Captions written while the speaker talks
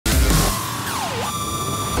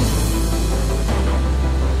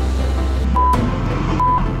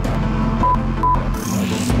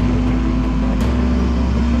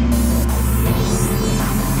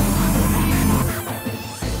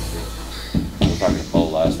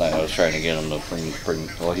was trying to get him to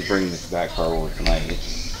well, he's bringing the back car over tonight.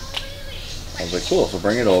 I was like, cool, so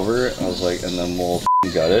bring it over. I was like, and then we'll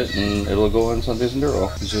gut it, and it'll go in Sunday's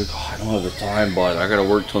Enduro. He's like, oh, I don't have the time, but I gotta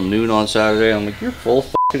work till noon on Saturday. I'm like, you're full of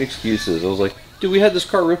fucking excuses. I was like, dude, we had this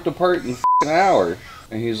car ripped apart in an hour.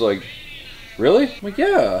 And he's like, really? I'm like,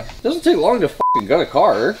 yeah. It doesn't take long to fucking gut a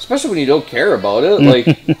car, especially when you don't care about it. Like,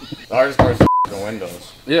 the hardest part is the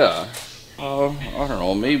windows. Yeah. I don't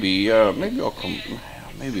know. Maybe I'll come.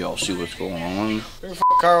 Maybe I'll see what's going on. Bring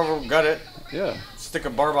a car over, gut it. Yeah. Stick a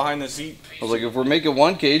bar behind the seat. I was like, if we're making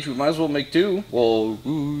one cage, we might as well make two. Well,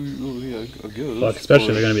 yeah, I guess. Fuck, especially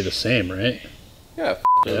if they're gonna be the same, right? Yeah.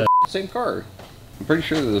 Yeah. Same car. I'm pretty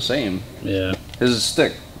sure they're the same. Yeah. His is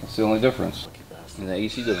stick. That's the only difference. And the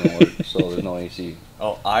AC doesn't work, so there's no AC.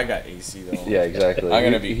 Oh, I got AC though. Yeah, exactly. I'm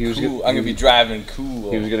gonna be cool. I'm gonna be driving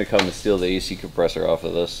cool. He was gonna come and steal the AC compressor off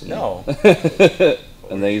of this. And no.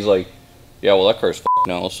 And then he's like, "Yeah, well that car's f***ed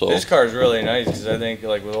now." So this car's really nice because I think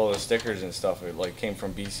like with all the stickers and stuff, it like came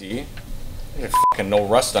from BC. There's fucking no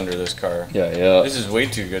rust under this car. Yeah, yeah. This is way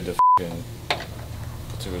too good to fucking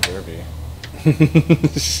put to a derby.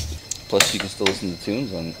 Plus, you can still listen to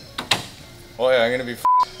tunes on. Oh yeah, I'm gonna be.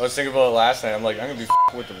 I was thinking about it last night. I'm like, I'm gonna be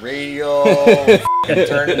with the radio,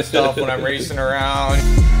 turning stuff when I'm racing around.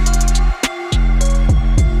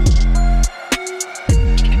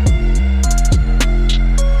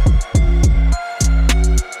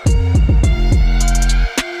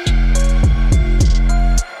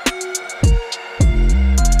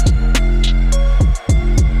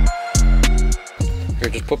 Here,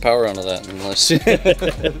 just put power onto that and let's see.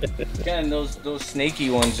 Again, those snaky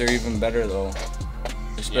ones are even better though.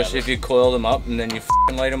 Especially if you coil them up and then you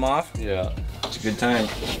light them off. Yeah. It's a good time.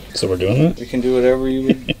 So we're doing that? You can do whatever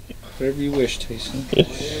you wish, Tyson.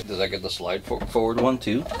 Does that get the slide forward one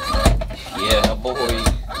too? Yeah, boy.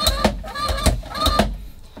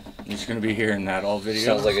 You're just gonna be hearing that all video.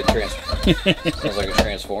 Sounds like a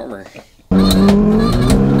transformer.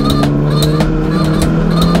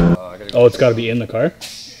 Oh, it's got to be in the car?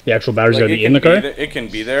 The actual battery's got to be in the car? It can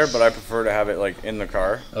be there, but I prefer to have it like in the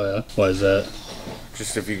car. Oh yeah? Why is that?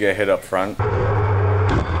 Just if you get hit up front.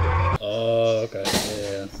 Oh, okay.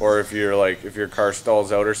 Yeah. Or if you're like, if your car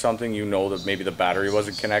stalls out or something, you know that maybe the battery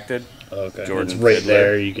wasn't connected. Okay. Jordan it's right Fiddler.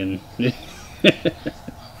 there. You can.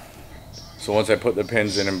 So once I put the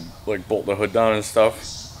pins in and like bolt the hood down and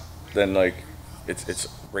stuff, then like it's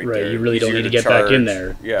right there. Right. You really don't Easier need to get charge. back in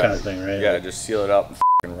there. Yeah. Kind of thing, right? Yeah. Just seal it up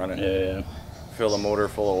and run it. Yeah. Fill the motor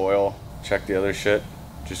full of oil. Check the other shit.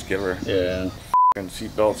 Just give her. Yeah.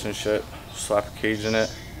 Seat belts and shit. Slap a cage in it.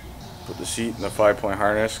 Put the seat in the 5-point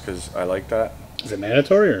harness because I like that. Is it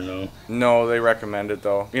mandatory or no? No, they recommend it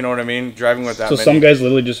though. You know what I mean? Driving with that. So many... some guys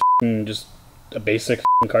literally just a basic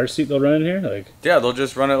car seat they'll run in here, like. Yeah, they'll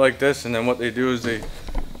just run it like this, and then what they do is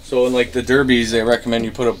so in like the derbies, they recommend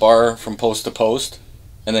you put a bar from post to post,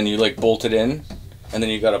 and then you like bolt it in, and then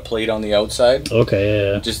you got a plate on the outside.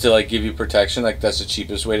 Okay, yeah. Just to like give you protection. Like that's the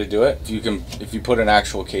cheapest way to do it. If you put an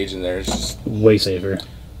actual cage in there, it's just way safer,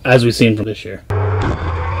 as we've seen from this year.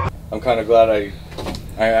 I'm kind of glad I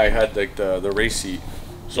had like the race seat,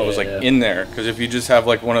 so it was like in there. Because if you just have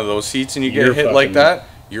like one of those seats and you get hit like that,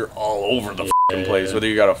 you're all over the place. Whether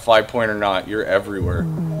you got a 5-point or not, you're everywhere,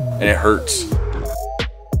 and it hurts.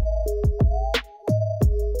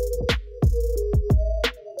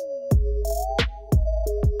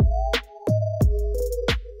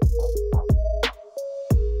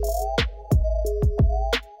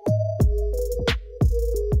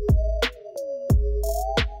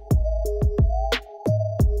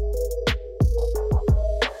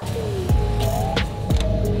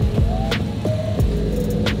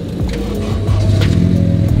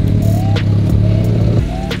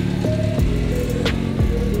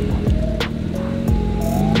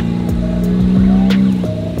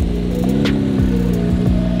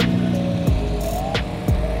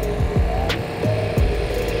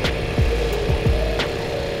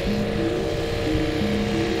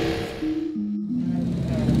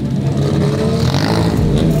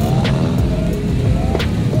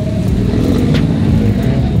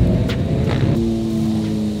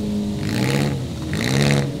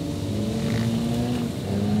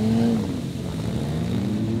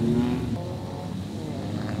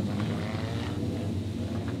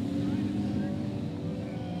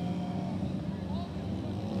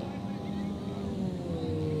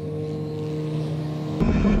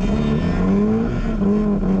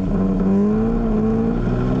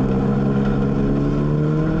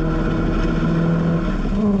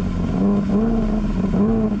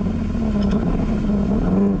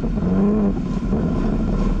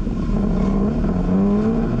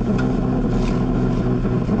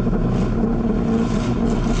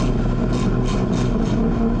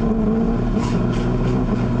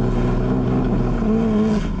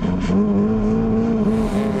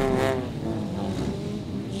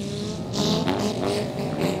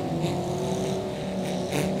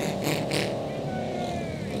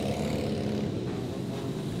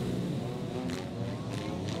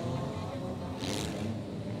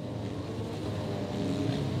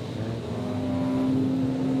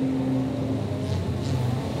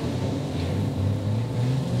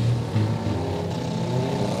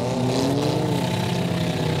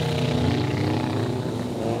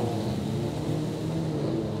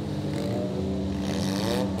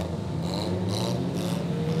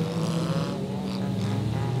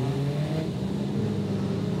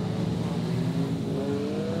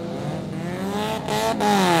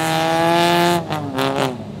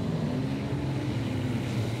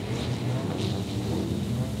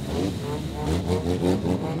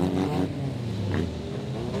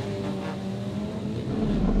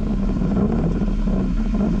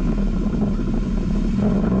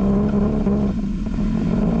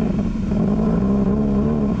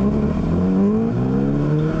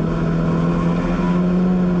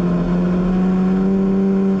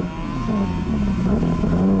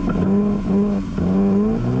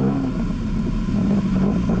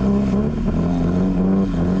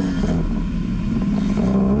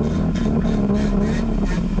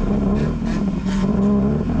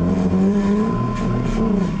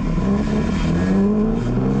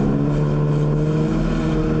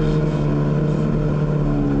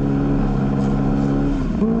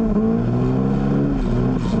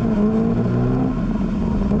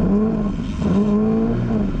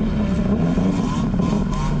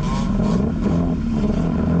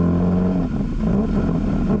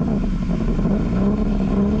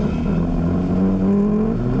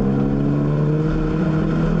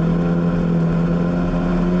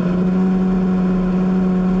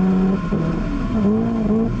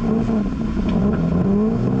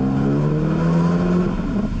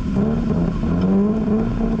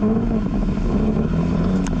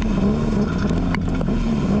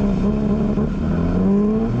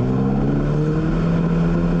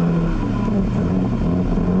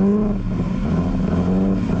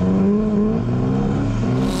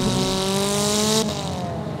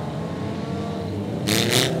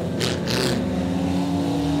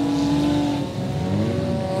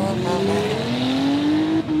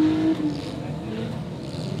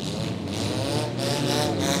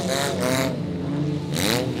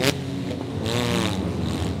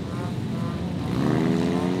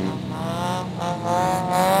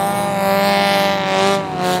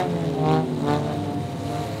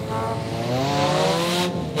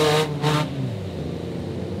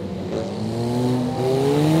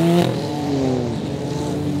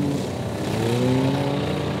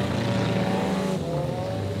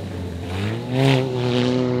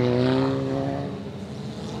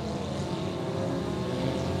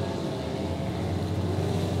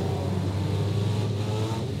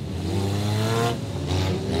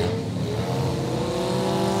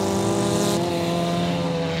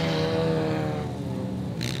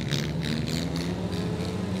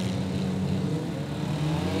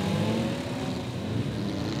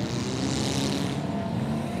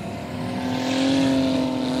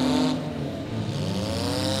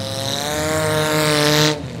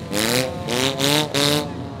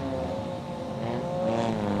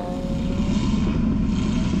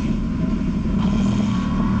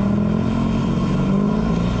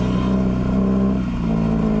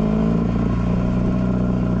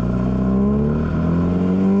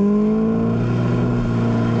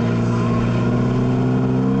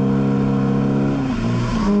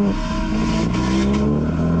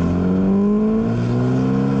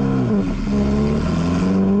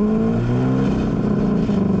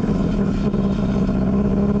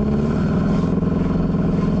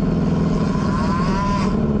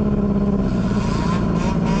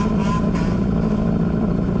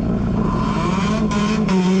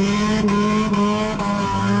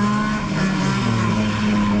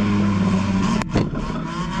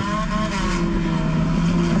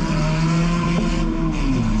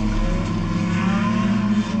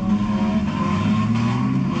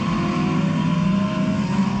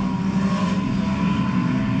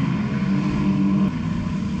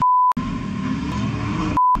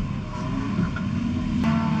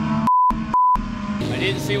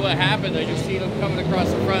 didn't see what happened. I just seen him coming across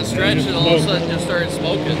the front stretch and all of a sudden just started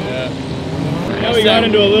smoking. Yeah. Now we got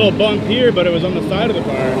into a little bump here, but it was on the side of the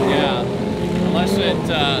car. Yeah. Unless it,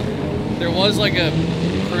 there was like a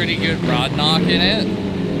pretty good rod knock in it.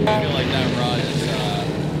 I feel like that rod is,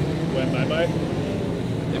 went bye-bye.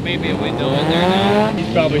 There may be a window in there now.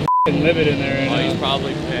 He's probably f***ing livid in there right now. He's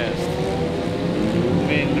probably pissed. I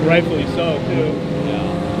mean, rightfully so, too.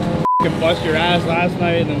 Yeah. F***ing bust your ass last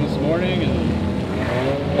night and then this morning, and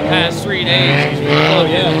the past 3 days, he's been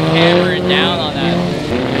hammering down on that.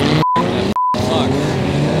 That sucks.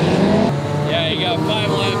 Yeah, he got 5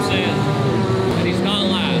 laps in, and he's not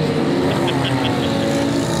last.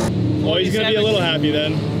 Well, he's gonna be a little happy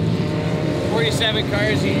then. 47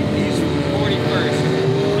 cars, he's 41st.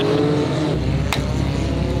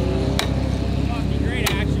 Fucking great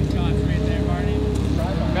action shots right there, Marty.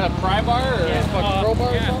 Got a pry bar or a fucking crowbar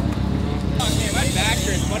or something? Fuck, man, my back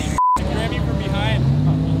hurts, buddy. Grab me from behind.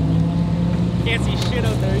 Can't see shit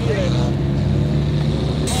out there either.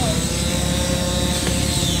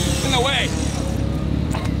 It's in the way.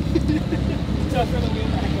 Just for the wheel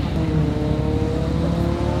back on.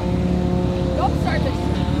 Don't start this.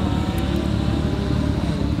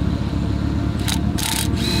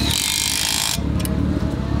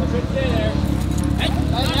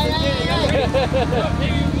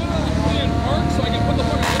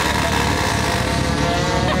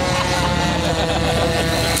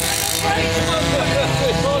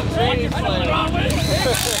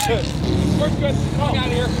 We're good. Come out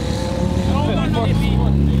of here. Hold on, don't get beat.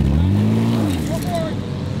 Go forward.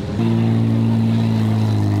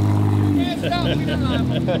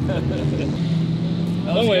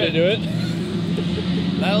 One way to do it.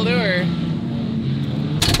 That'll do her.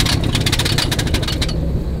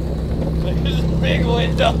 There's a big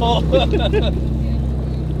window.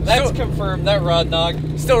 That's confirmed. That rod knock.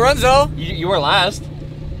 Still runs though. You were last.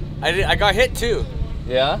 I got hit too.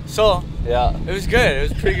 Yeah? So Yeah. it was good. It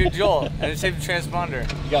was a pretty good jolt, and it saved the transponder.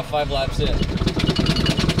 You got 5 laps in.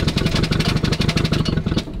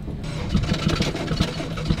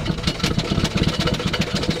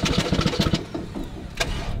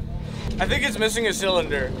 I think it's missing a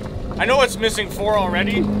cylinder. I know it's missing 4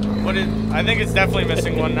 already, but I think it's definitely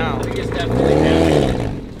missing 1 now. I think it's definitely damaged.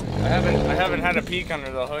 I haven't had a peek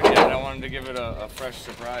under the hood yet. I wanted to give it a fresh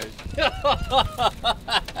surprise.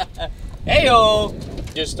 Heyo!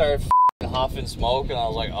 Just started huffing smoke, and I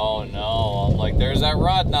was like, oh no. I'm like, there's that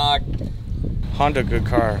rod knock. Honda, good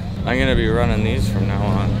car. I'm gonna be running these from now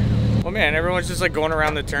on. Well, man, everyone's just like going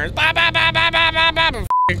around the turns. Bah, bah, bah, bah, bah, bah, bah,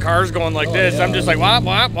 and cars going like this. Yeah. I'm just like wop,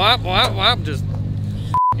 wop, wop, wop, wop. Just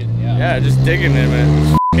Yeah. just digging in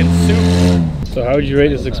it. It's soup. So how would you rate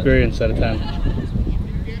this experience out of 10?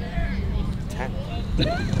 10.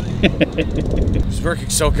 It was working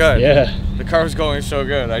so good. Yeah. The car was going so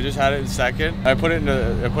good. I just had it in second. I put it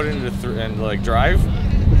into like drive,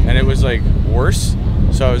 and it was like worse.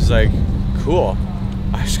 So I was like, cool.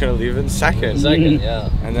 I'm just gonna leave it in second. Second, yeah.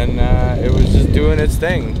 And then it was just doing its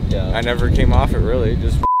thing. Yeah. I never came off it really.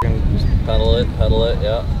 Just Pedal it,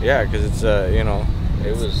 yeah. yeah, because it's you know, It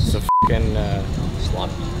it's was a fucking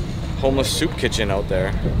sloppy. homeless soup kitchen out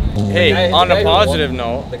there. The Hey, guy- on the a guy who positive won-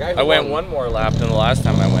 note, the guy who I went won- one more lap than the last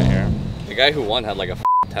time I went here. The guy who won had like a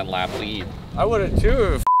 10-lap lead. I would have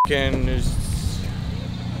too if fucking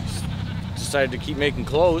decided to keep making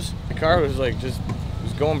clothes. The car was like was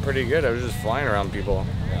going pretty good. I was just flying around people.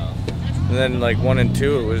 Yeah. And then like 1 and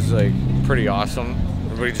 2, it was like pretty awesome.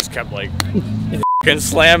 Everybody just kept like fucking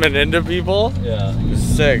slamming into people. Yeah. It was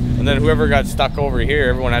sick. And then whoever got stuck over here,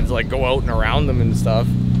 everyone had to like go out and around them and stuff.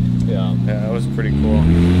 Yeah. Yeah, that was pretty cool.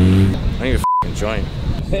 I need a fucking joint.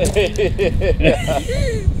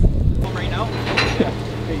 Right now?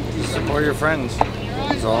 Support your friends.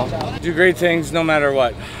 That's all. Do great things no matter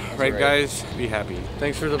what. Right, guys? Be happy.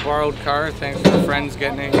 Thanks for the borrowed car. Thanks for the friends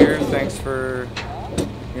getting it here. Thanks for,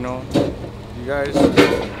 you know, you guys.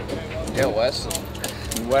 Yeah, Wes.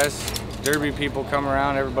 Wes, Derby people come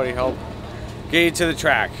around. Everybody help get you to the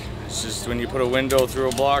track. It's just when you put a window through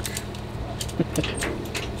a block.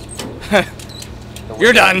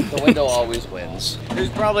 You're done. The window always wins. It was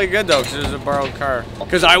probably good though, because it was a borrowed car.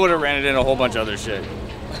 Because I would have ran it in a whole bunch of other shit.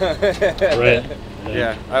 Right.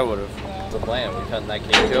 Yeah, I would have. The plan. We cut that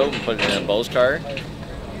K2 and put it in Bo's car.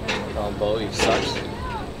 Bo, he sucks.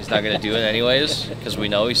 He's not gonna do it anyways because we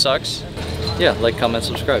know he sucks. Yeah, like, comment,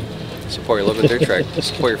 subscribe. Support your local dirt track.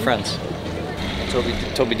 Support your friends.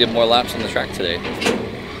 Toby did more laps on the track today.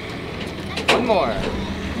 One more.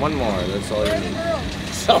 That's all you need.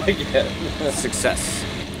 That's all I get. Success.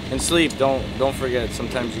 And sleep. Don't forget.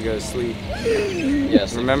 Sometimes you gotta sleep.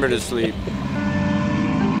 Yes. Remember to sleep.